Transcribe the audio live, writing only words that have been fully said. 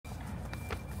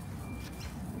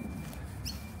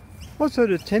What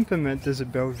sort of temperament does a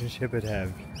Belgian Shepherd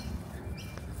have?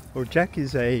 Well, Jack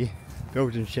is a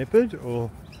Belgian Shepherd,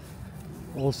 or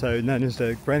also known as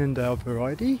the Groenendael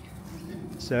variety.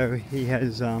 So he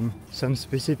has some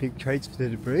specific traits for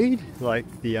the breed, like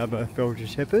the other Belgian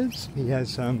Shepherds. He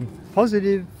has some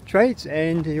positive traits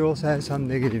and he also has some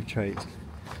negative traits.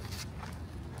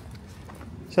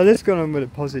 So let's get on with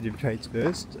the positive traits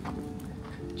first.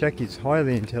 Jack is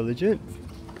highly intelligent.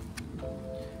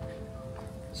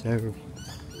 So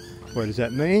what does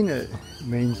that mean? It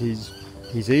means he's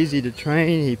easy to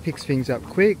train, he picks things up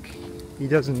quick, he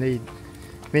doesn't need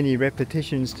many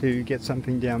repetitions to get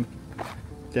something down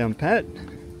pat.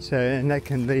 So, and that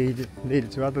can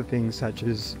lead to other things such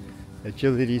as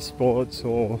agility sports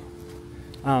or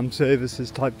armed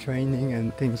services type training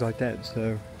and things like that.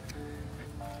 So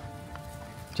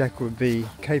Jack would be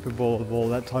capable of all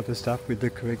that type of stuff with the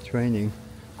correct training.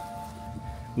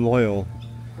 Loyal.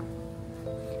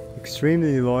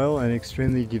 Extremely loyal and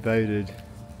extremely devoted.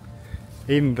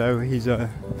 Even though he's a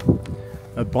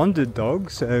bonded dog,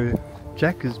 so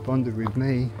Jack is bonded with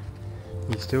me,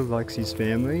 he still likes his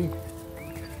family.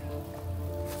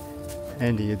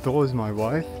 And he adores my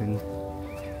wife, and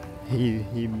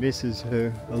he misses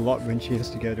her a lot when she has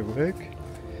to go to work.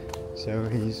 So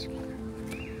he's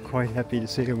quite happy to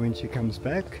see her when she comes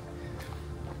back.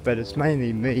 But it's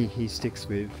mainly me he sticks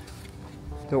with.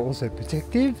 They're also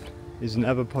protective is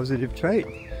another positive trait.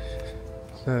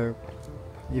 So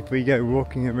if we go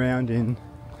walking around in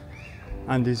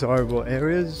undesirable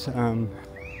areas, my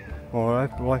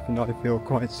wife and I feel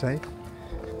quite safe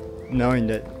knowing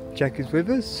that Jack is with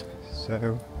us.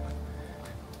 So,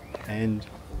 and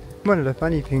one of the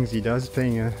funny things he does,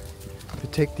 being a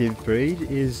protective breed,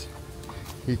 is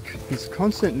he's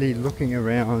constantly looking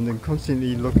around and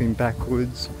constantly looking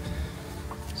backwards.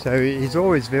 So he's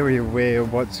always very aware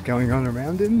of what's going on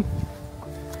around him.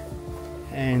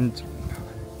 And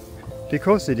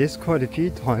because it is quite a few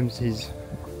times,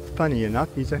 funny enough,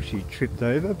 he's actually tripped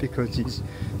over because he's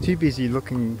too busy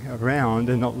looking around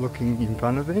and not looking in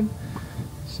front of him.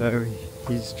 So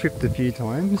he's tripped a few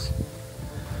times.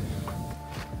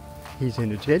 He's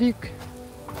energetic.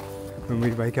 When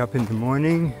we wake up in the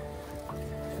morning,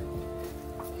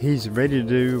 he's ready to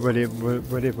do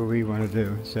whatever we want to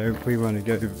do. So if we want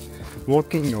to go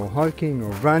walking or hiking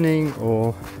or running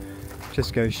or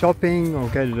just go shopping or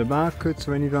go to the markets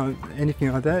or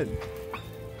anything like that,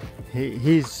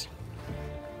 he's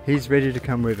ready to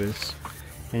come with us,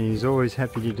 and he's always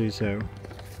happy to do so.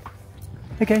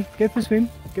 Okay, go for a swim.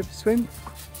 Go for a swim.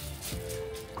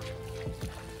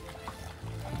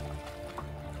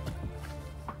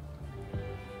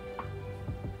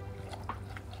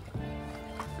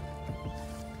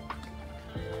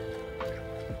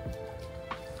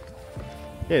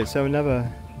 Yeah, so another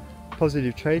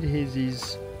positive trait is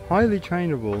he's highly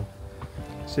trainable.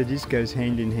 So this goes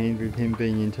hand in hand with him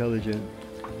being intelligent.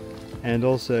 And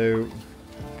also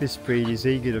this breed is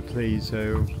eager to please,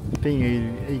 so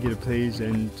being eager to please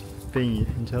and being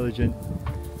intelligent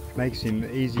makes him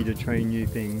easy to train new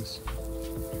things.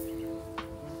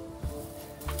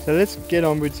 So let's get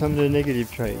on with some of the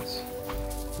negative traits.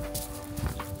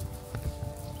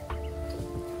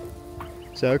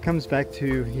 So it comes back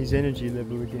to his energy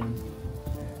level again.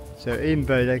 So even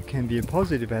though that can be a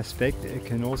positive aspect, it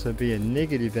can also be a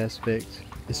negative aspect,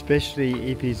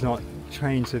 especially if he's not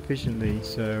trained sufficiently,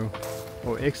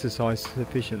 or exercised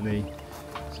sufficiently.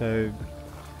 So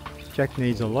Jack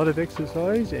needs a lot of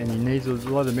exercise and he needs a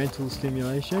lot of mental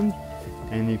stimulation,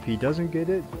 and if he doesn't get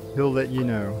it, he'll let you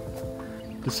know.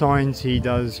 The signs he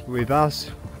does with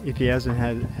us, if he hasn't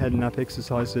had enough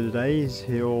exercise for the day, is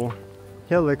he'll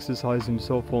exercise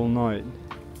himself all night,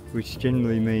 which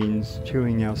generally means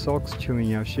chewing our socks,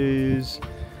 chewing our shoes,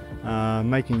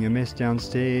 making a mess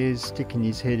downstairs, sticking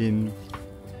his head in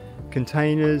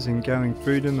containers and going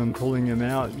through them and pulling them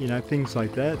out, things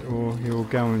like that. Or he'll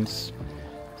go and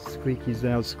squeak his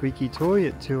loud squeaky toy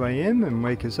at 2 AM and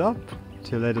wake us up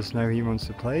to let us know he wants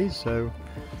to play. So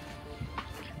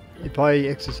if I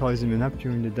exercise him enough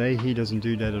during the day, he doesn't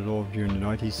do that at all during the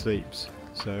night, he sleeps.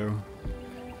 So,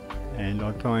 and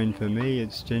I find for me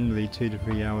it's generally 2 to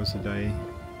 3 hours a day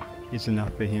is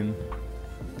enough for him.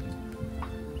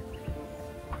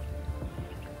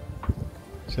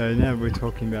 So now we're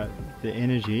talking about the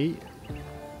energy.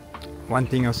 One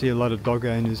thing I see a lot of dog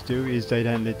owners do is they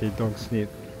don't let their dog sniff.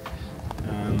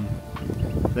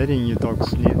 Letting your dog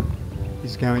sniff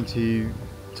is going to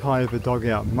tire the dog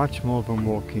out much more than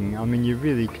walking. I mean, you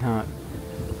really can't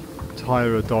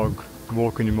tire a dog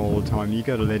walking him all the time. You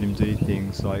got to let him do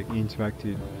things like interact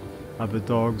with other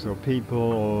dogs or people,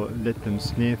 or let them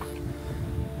sniff.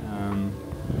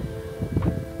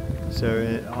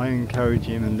 So I encourage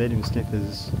him and let him sniff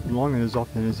as long and as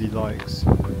often as he likes,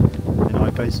 and I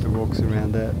base the walks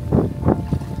around that.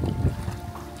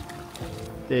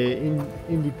 They're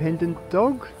independent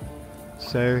dog,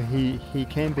 so he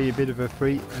can be a bit of a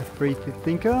free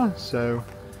thinker. So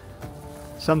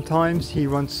sometimes he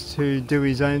wants to do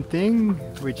his own thing,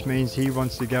 which means he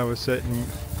wants to go a certain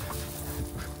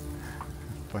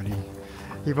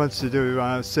he wants to do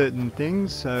certain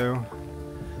things. So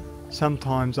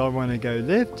sometimes I want to go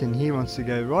left and he wants to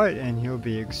go right, and he'll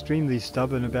be extremely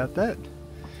stubborn about that.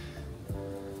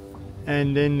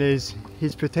 And then there's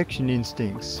his protection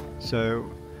instincts. So,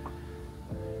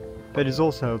 but it's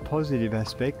also a positive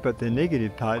aspect, but the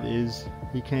negative part is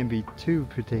he can be too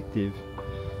protective.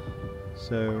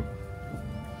 So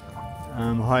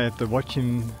I have to watch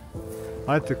him.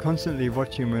 I have to constantly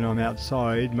watch him when I'm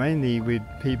outside, mainly with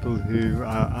people who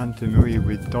are unfamiliar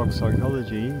with dog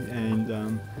psychology,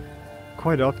 and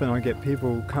quite often I get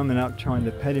people coming up trying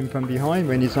to pat him from behind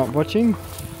when he's not watching,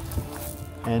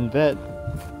 and that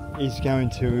is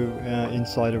going to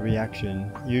incite a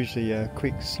reaction, usually a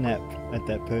quick snap at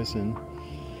that person.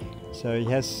 So he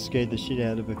has scared the shit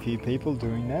out of a few people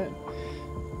doing that.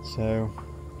 So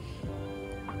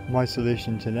my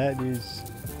solution to that is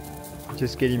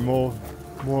just getting more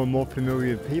and more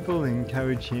familiar with people, and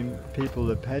encourage people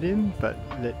to pat him, but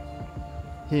let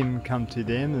him come to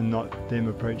them and not them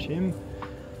approach him.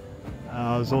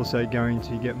 I was also going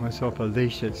to get myself a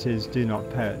leash that says "Do not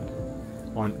pat"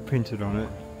 printed on it.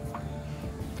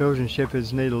 Belgian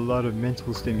Shepherds need a lot of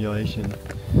mental stimulation,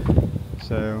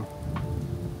 so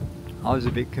I was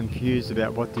a bit confused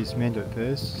about what this meant at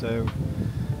first. So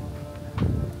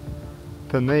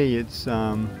for me, it's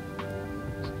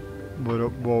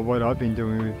what I've been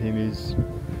doing with him is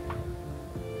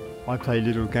I play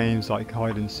little games like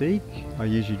hide and seek. I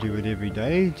usually do it every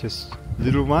day, just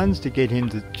little ones to get him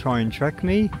to try and track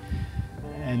me.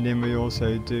 And then we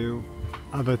also do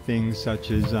other things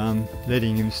such as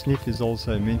letting him sniff is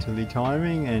also mentally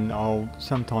tiring, and I'll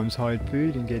sometimes hide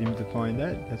food and get him to find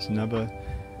that. That's another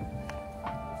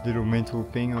little mental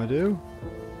thing I do.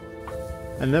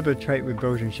 Another trait with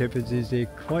Belgian Shepherds is they're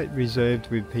quite reserved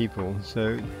with people,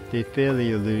 so they're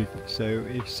fairly aloof. So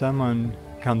if someone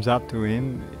comes up to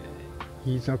him,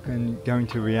 he's not going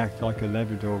to react like a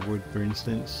Labrador would, for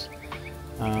instance.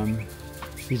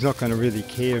 He's not going to really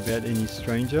care about any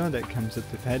stranger that comes up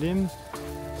to pat him.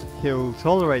 He'll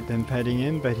tolerate them patting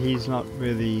him, but he's not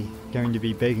really going to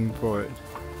be begging for it.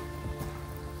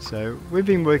 So we've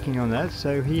been working on that,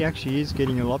 so he actually is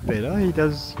getting a lot better. He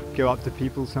does go up to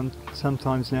people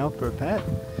sometimes now for a pat.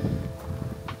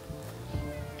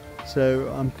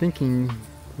 So I'm thinking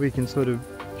we can sort of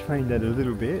train that a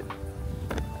little bit.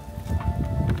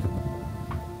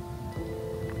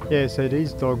 Yeah, so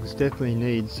these dogs definitely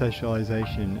need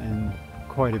socialisation, and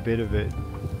quite a bit of it,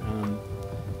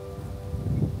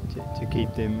 to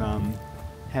keep them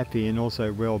happy and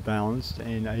also well balanced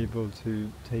and able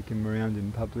to take them around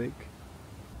in public.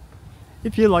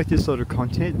 If you like this sort of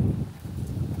content,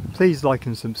 please like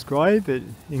and subscribe. It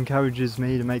encourages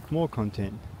me to make more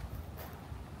content.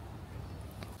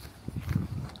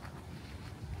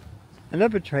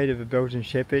 Another trait of a Belgian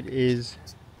Shepherd is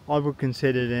I would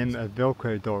consider them a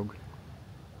Velcro dog.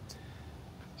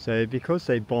 So because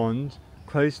they bond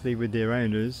closely with their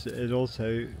owners, it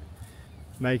also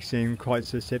makes them quite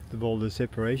susceptible to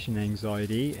separation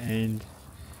anxiety, and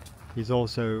he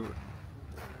also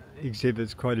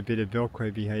exhibits quite a bit of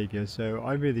Velcro behaviour, so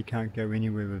I really can't go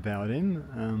anywhere without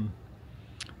him.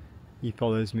 He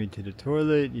follows me to the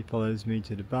toilet, he follows me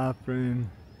to the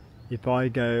bathroom. If I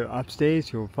go upstairs,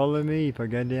 he'll follow me. If I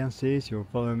go downstairs, he'll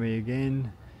follow me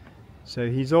again.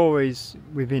 So he's always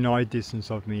within eye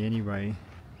distance of me anyway.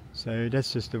 So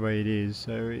that's just the way it is.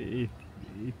 So if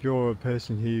you're a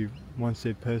person who wants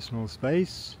their personal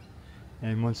space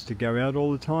and wants to go out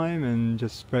all the time and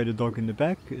just throw the dog in the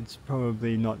back, it's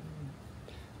probably not,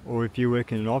 or if you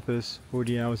work in an office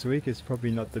 40 hours a week, it's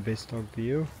probably not the best dog for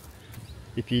you.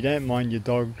 If you don't mind your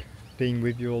dog being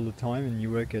with you all the time and you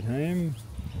work at home,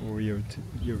 or you're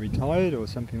retired or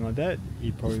something like that,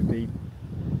 he'd probably be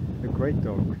a great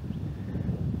dog.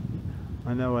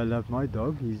 I know I love my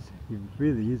dog. He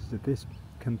really is the best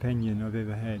companion I've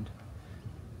ever had.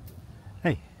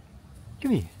 Hey,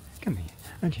 come here,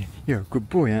 aren't you? You're a good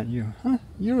boy, aren't you? Huh?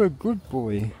 You're a good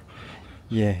boy.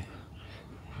 Yeah.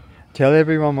 Tell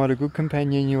everyone what a good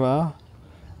companion you are.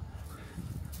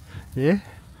 Yeah?